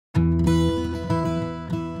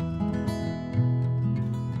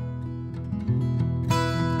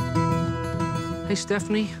Hey,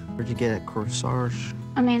 Stephanie. Where'd you get that corsage?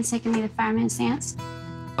 A man's taking me to fireman's dance.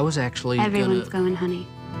 I was actually Everyone's going, honey.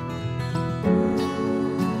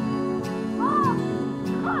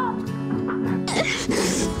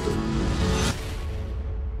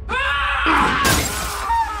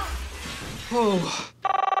 Oh.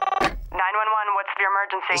 911, what's your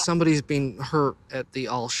emergency? Somebody's been hurt at the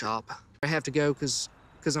all shop. I have to go because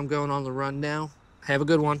I'm going on the run now. Have a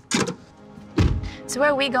good one. So where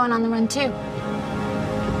are we going on the run to?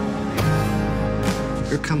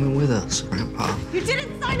 You're coming with us, Grandpa. You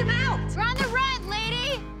didn't sign him out! We're on the run,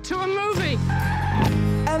 lady! To a movie!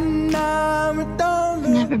 I've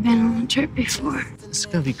never been on a trip before. This is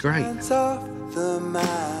gonna be great.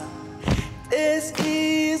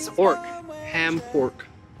 Pork. Ham pork.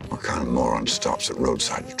 What kind of moron stops at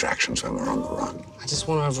roadside attractions when they're on the run? I just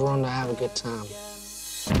want everyone to have a good time.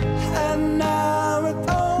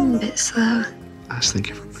 I'm a bit slow. I just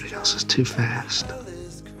think everybody else is too fast.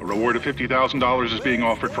 A reward of $50,000 is being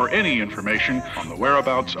offered for any information on the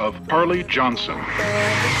whereabouts of Harley Johnson.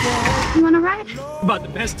 You want to ride? About the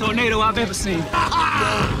best tornado I've ever seen.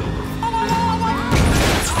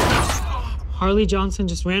 Harley Johnson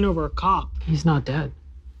just ran over a cop. He's not dead.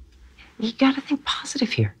 You gotta think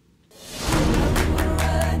positive here.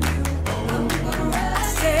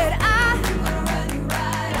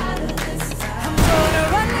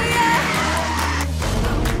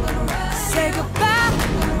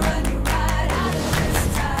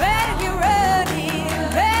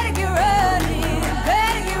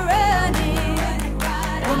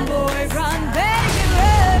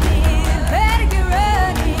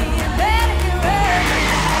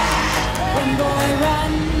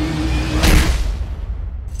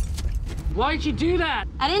 Why'd you do that?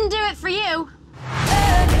 I didn't do it for you.